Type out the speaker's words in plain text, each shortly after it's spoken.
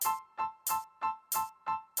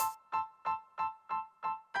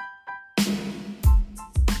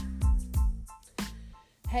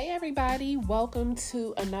Hey everybody, welcome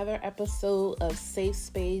to another episode of Safe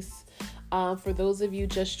Space. For those of you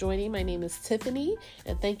just joining, my name is Tiffany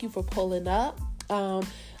and thank you for pulling up.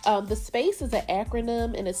 The SPACE is an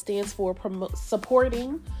acronym and it stands for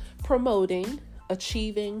supporting, promoting,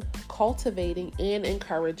 achieving, cultivating, and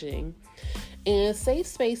encouraging. And Safe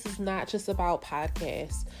Space is not just about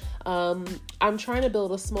podcasts. I'm trying to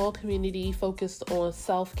build a small community focused on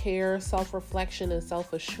self-care, self-reflection, and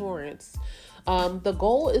self-assurance. The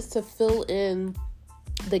goal is to fill in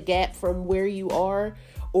the gap from where you are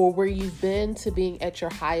or where you've been to being at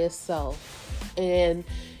your highest self. And,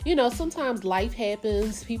 sometimes life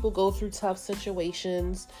happens. People go through tough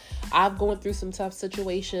situations. I've gone through some tough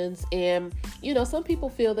situations. And, some people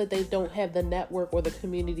feel that they don't have the network or the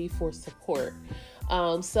community for support.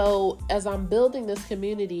 So as I'm building this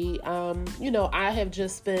community, I have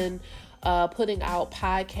just been putting out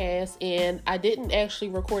podcasts, and I didn't actually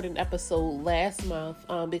record an episode last month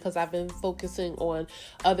because I've been focusing on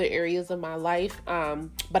other areas of my life.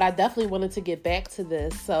 But I definitely wanted to get back to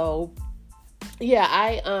this. So yeah,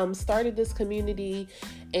 I started this community,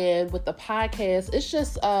 and with the podcast, it's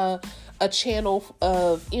just a channel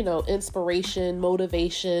of, inspiration,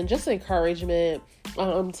 motivation, just encouragement,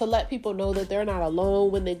 to let people know that they're not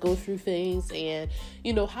alone when they go through things, and,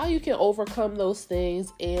 how you can overcome those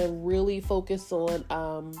things and really focus on,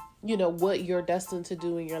 what you're destined to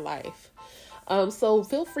do in your life. So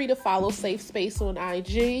feel free to follow Safe Space on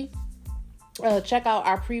IG. Check out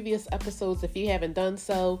our previous episodes if you haven't done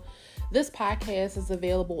so. This podcast is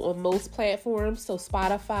available on most platforms, so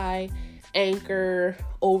Spotify, Anchor,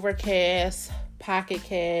 Overcast, Pocket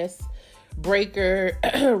Cast, Breaker,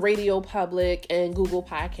 Radio Public, and Google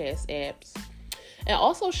Podcast apps. And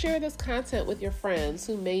also share this content with your friends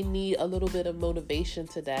who may need a little bit of motivation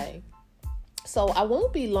today. So I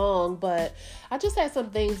won't be long, but I just had some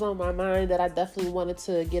things on my mind that I definitely wanted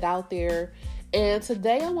to get out there. And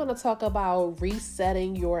today I want to talk about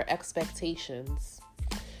resetting your expectations.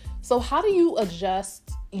 So how do you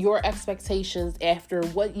adjust your expectations after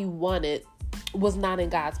what you wanted was not in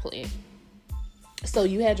God's plan? So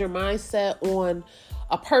you had your mindset on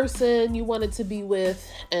a person you wanted to be with,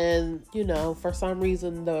 and, for some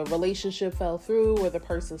reason the relationship fell through, or the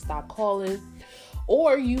person stopped calling,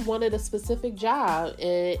 or you wanted a specific job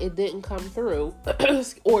and it didn't come through,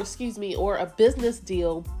 or a business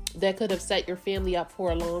deal that could have set your family up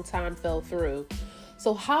for a long time fell through.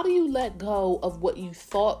 So how do you let go of what you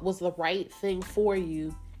thought was the right thing for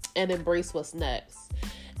you and embrace what's next?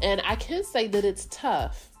 And I can say that it's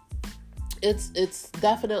tough. It's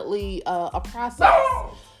definitely a process.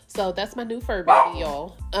 So that's my new fur baby,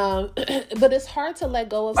 y'all. But it's hard to let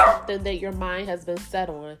go of something that your mind has been set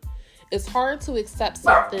on. It's hard to accept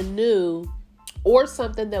something new or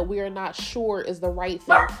something that we are not sure is the right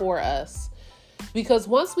thing for us. Because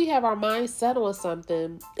once we have our mind set on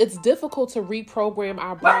something, it's difficult to reprogram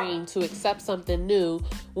our brain to accept something new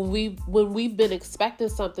when we've been expecting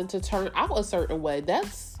something to turn out a certain way.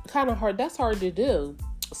 That's kind of hard. That's hard to do.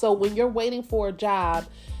 So when you're waiting for a job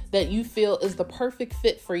that you feel is the perfect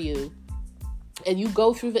fit for you, and you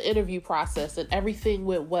go through the interview process and everything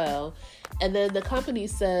went well, and then the company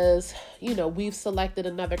says, we've selected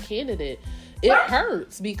another candidate, it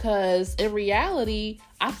hurts, because in reality,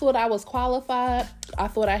 I thought I was qualified. I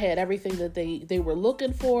thought I had everything that they were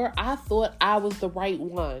looking for. I thought I was the right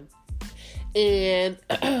one. And,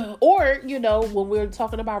 or, when we're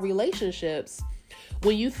talking about relationships,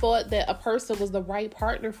 when you thought that a person was the right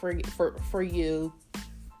partner for you,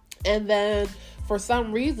 and then for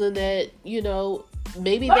some reason that,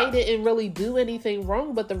 maybe they didn't really do anything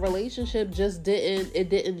wrong, but the relationship just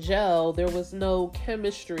didn't gel. There was no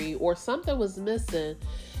chemistry, or something was missing,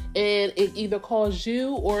 and it either caused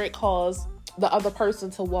you or it caused the other person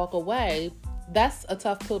to walk away. That's a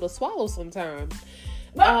tough pill to swallow sometimes.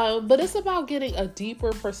 But it's about getting a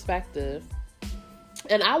deeper perspective.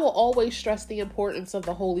 And I will always stress the importance of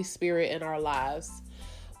the Holy Spirit in our lives.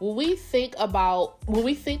 When we think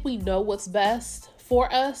we know what's best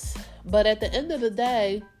for us, but at the end of the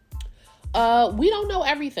day, we don't know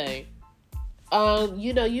everything.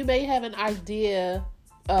 You may have an idea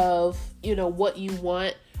of, what you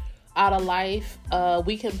want out of life.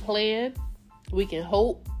 We can plan, we can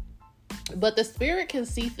hope, but the Spirit can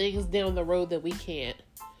see things down the road that we can't.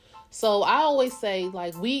 So I always say,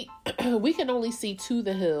 we can only see to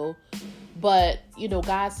the hill, but,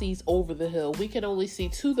 God sees over the hill. We can only see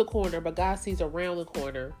to the corner, but God sees around the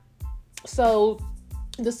corner. So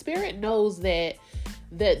the Spirit knows that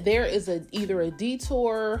there is either a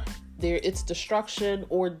detour, it's destruction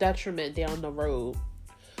or detriment down the road.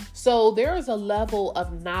 So there is a level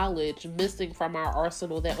of knowledge missing from our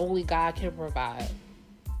arsenal that only God can provide.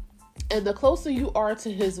 And the closer you are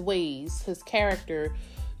to his ways, his character,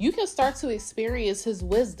 you can start to experience his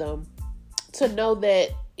wisdom to know that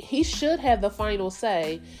he should have the final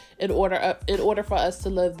say in order for us to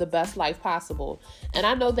live the best life possible. And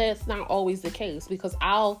I know that's not always the case, because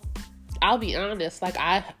I'll be honest, like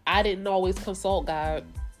I didn't always consult God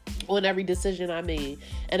on every decision I made.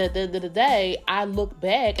 And at the end of the day, I look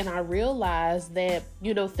back and I realize that,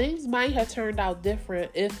 things might have turned out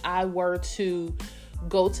different if I were to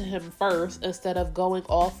go to him first instead of going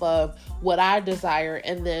off of what I desire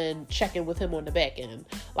and then checking with him on the back end.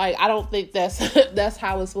 Like, I don't think that's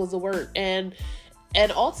how it's supposed to work. And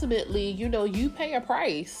ultimately, you pay a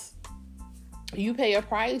price. You pay a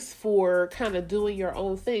price for kind of doing your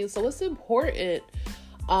own thing. So it's important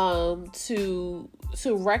to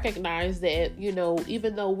recognize that,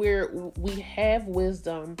 even though we have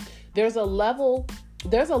wisdom, there's a level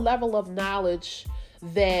of knowledge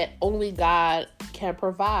that only God can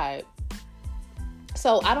provide.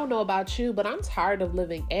 So I don't know about you, but I'm tired of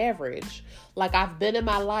living average. Like, I've been in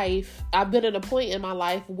a point in my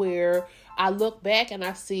life where I look back and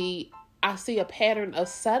I see a pattern of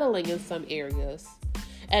settling in some areas.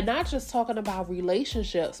 And not just talking about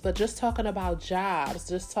relationships, but just talking about jobs,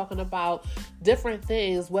 just talking about different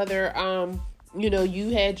things, whether you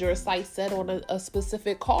had your sights set on a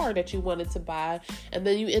specific car that you wanted to buy, and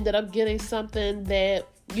then you ended up getting something that,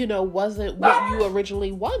 wasn't what you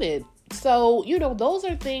originally wanted. So, those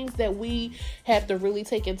are things that we have to really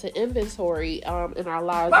take into inventory in our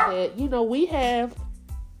lives, that,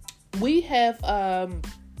 we have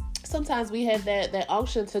sometimes we have that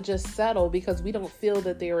unction to just settle because we don't feel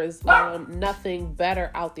that there is nothing better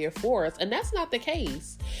out there for us. And that's not the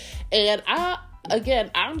case. And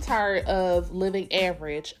I'm tired of living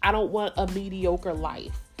average. I don't want a mediocre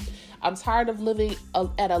life. I'm tired of living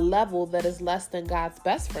at a level that is less than God's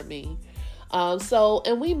best for me.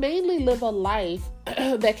 And we mainly live a life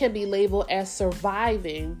that can be labeled as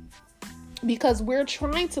surviving, because we're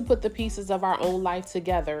trying to put the pieces of our own life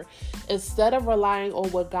together instead of relying on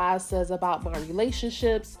what God says about my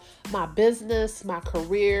relationships, my business, my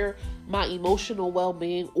career, my emotional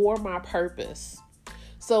well-being, or my purpose.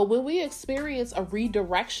 So when we experience a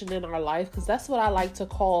redirection in our life, because that's what I like to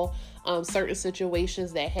call certain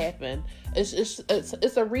situations that happen,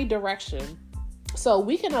 it's a redirection. So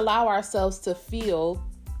we can allow ourselves to feel,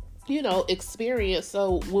 experience.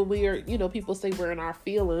 So when we are, people say we're in our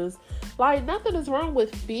feelings, like, nothing is wrong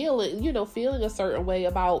with feeling a certain way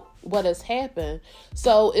about what has happened.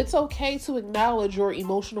 So it's okay to acknowledge your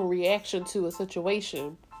emotional reaction to a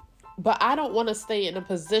situation. But I don't want to stay in a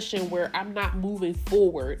position where I'm not moving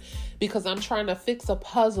forward because I'm trying to fix a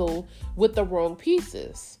puzzle with the wrong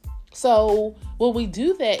pieces. So when we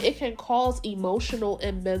do that, it can cause emotional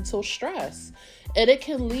and mental stress. And it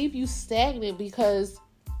can leave you stagnant because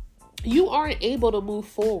you aren't able to move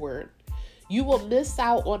forward. You will miss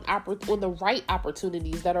out on the right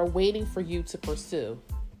opportunities that are waiting for you to pursue.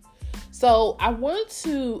 So I want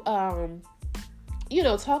to,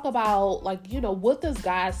 talk about, what does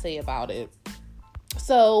God say about it?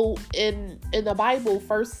 So in the Bible,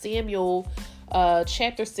 1 Samuel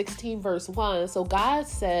chapter 16, verse 1, so God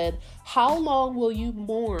said, "How long will you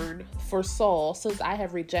mourn for Saul, since I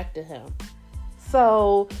have rejected him?"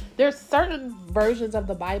 So there's certain versions of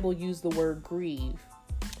the Bible use the word grieve.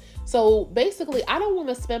 So basically, I don't want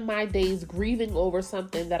to spend my days grieving over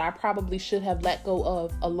something that I probably should have let go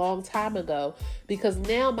of a long time ago, because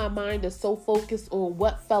now my mind is so focused on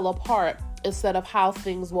what fell apart instead of how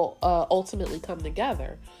things will ultimately come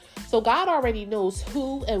together. So God already knows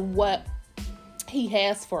who and what he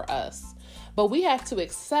has for us, but we have to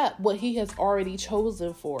accept what he has already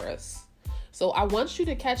chosen for us. So I want you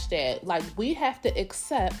to catch that. Like, we have to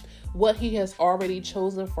accept what he has already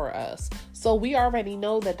chosen for us. So we already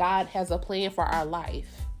know that God has a plan for our life.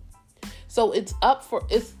 So it's up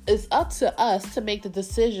to us to make the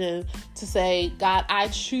decision to say, God, I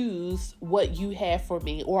choose what you have for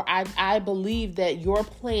me, or I believe that your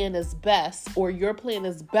plan is best, or your plan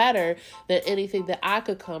is better than anything that I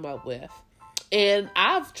could come up with. And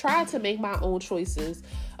I've tried to make my own choices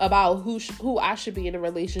about who I should be in a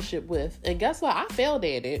relationship with. And guess what? I failed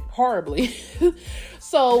at it horribly.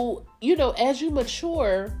 So, as you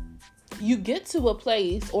mature, you get to a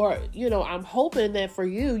place, or, I'm hoping that for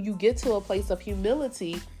you get to a place of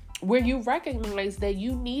humility where you recognize that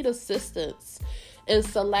you need assistance in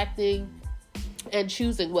selecting and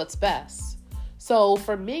choosing what's best. So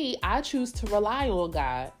for me, I choose to rely on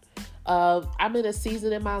God. I'm in a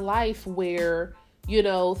season in my life where,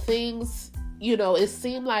 things, it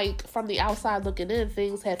seemed like from the outside looking in,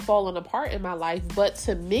 things had fallen apart in my life. But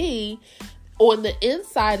to me, on the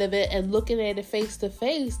inside of it and looking at it face to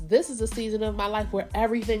face, this is a season of my life where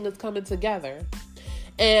everything is coming together.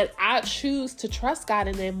 And I choose to trust God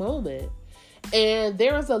in that moment. And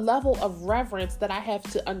there is a level of reverence that I have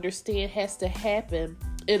to understand has to happen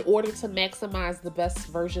in order to maximize the best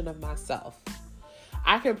version of myself.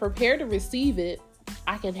 I can prepare to receive it.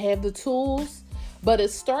 I can have the tools, but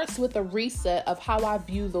it starts with a reset of how I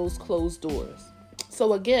view those closed doors.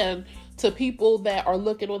 So again, to people that are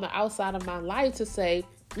looking on the outside of my life to say,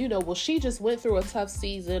 well, she just went through a tough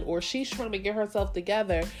season, or she's trying to get herself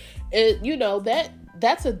together.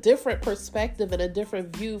 That's a different perspective and a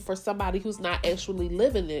different view for somebody who's not actually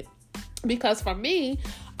living it. Because for me,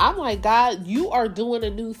 I'm like, God, you are doing a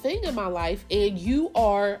new thing in my life, and you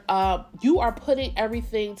are putting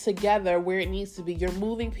everything together where it needs to be. You're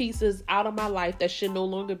moving pieces out of my life that should no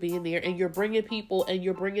longer be in there, and you're bringing people and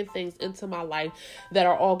you're bringing things into my life that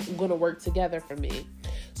are all going to work together for me.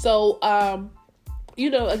 So,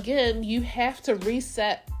 again, you have to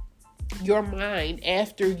reset your mind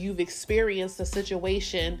after you've experienced a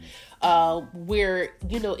situation where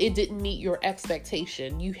it didn't meet your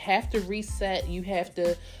expectation. You have to reset. You have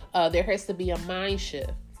to there has to be a mind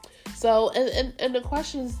shift. So and the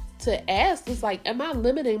questions to ask is like, am I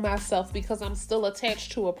limiting myself because I'm still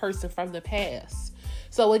attached to a person from the past?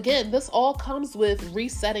 So again, this all comes with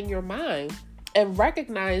resetting your mind and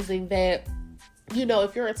recognizing that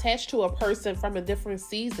if you're attached to a person from a different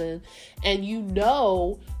season and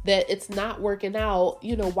that it's not working out,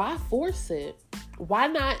 why force it? Why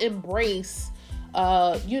not embrace,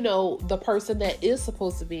 the person that is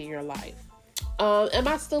supposed to be in your life? Am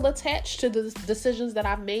I still attached to the decisions that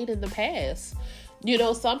I've made in the past?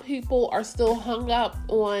 Some people are still hung up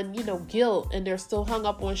on, guilt, and they're still hung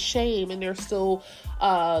up on shame, and they're still,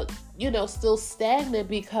 still stagnant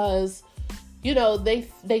because they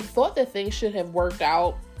thought that things should have worked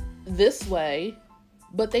out this way,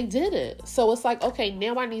 but they didn't. So it's like, okay,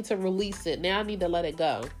 now I need to release it. Now I need to let it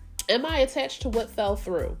go. Am I attached to what fell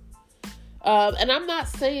through? And I'm not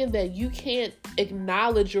saying that you can't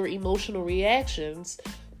acknowledge your emotional reactions,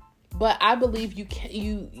 but I believe you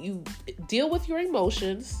deal with your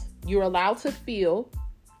emotions. You're allowed to feel,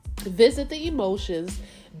 visit the emotions,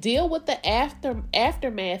 deal with the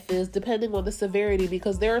aftermath is depending on the severity,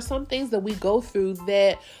 because there are some things that we go through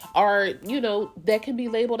that are, that can be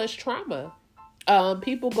labeled as trauma.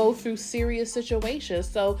 People go through serious situations.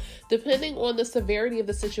 So depending on the severity of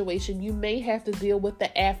the situation, you may have to deal with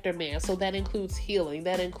the aftermath. So that includes healing,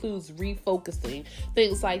 that includes refocusing,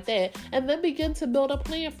 things like that. And then begin to build a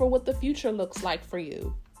plan for what the future looks like for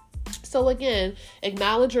you. So again,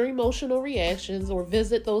 acknowledge your emotional reactions or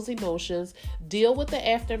visit those emotions, deal with the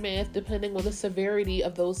aftermath depending on the severity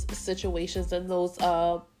of those situations and those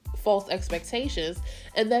false expectations,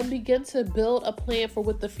 and then begin to build a plan for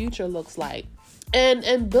what the future looks like.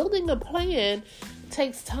 And building a plan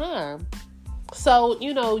takes time. So,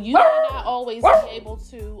 you may not always be able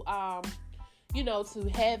to, to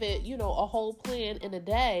have it, a whole plan in a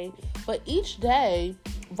day, but each day,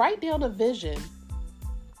 write down a vision.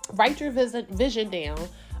 Write your vision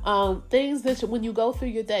down. Things that when you go through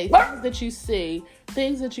your day, things that you see,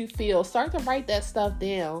 things that you feel, start to write that stuff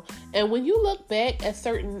down. And when you look back at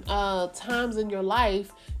certain times in your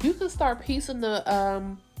life, you can start piecing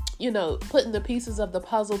putting the pieces of the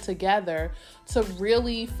puzzle together to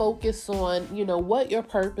really focus on, what your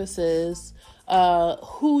purpose is,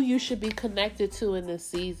 who you should be connected to in this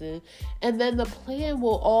season. And then the plan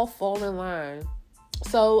will all fall in line.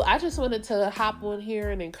 So I just wanted to hop on here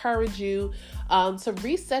and encourage you to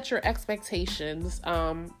reset your expectations.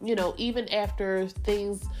 Even after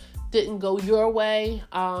things didn't go your way,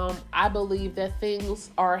 I believe that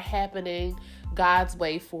things are happening God's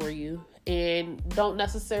way for you. And don't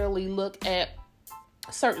necessarily look at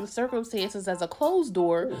certain circumstances as a closed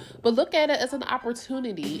door, but look at it as an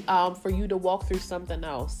opportunity for you to walk through something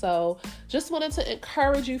else. So just wanted to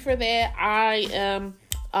encourage you for that. I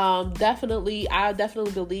definitely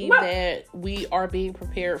believe that we are being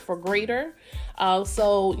prepared for greater.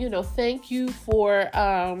 So, thank you for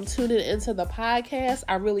tuning into the podcast.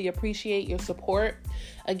 I really appreciate your support.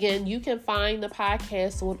 Again, you can find the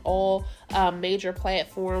podcast on all major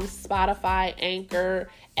platforms: Spotify, Anchor,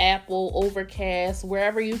 Apple, Overcast,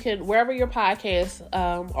 wherever your podcasts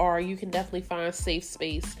are, you can definitely find Safe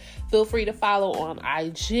Space. Feel free to follow on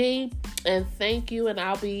IG, and thank you. And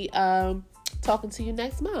I'll be talking to you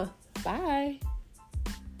next month. Bye.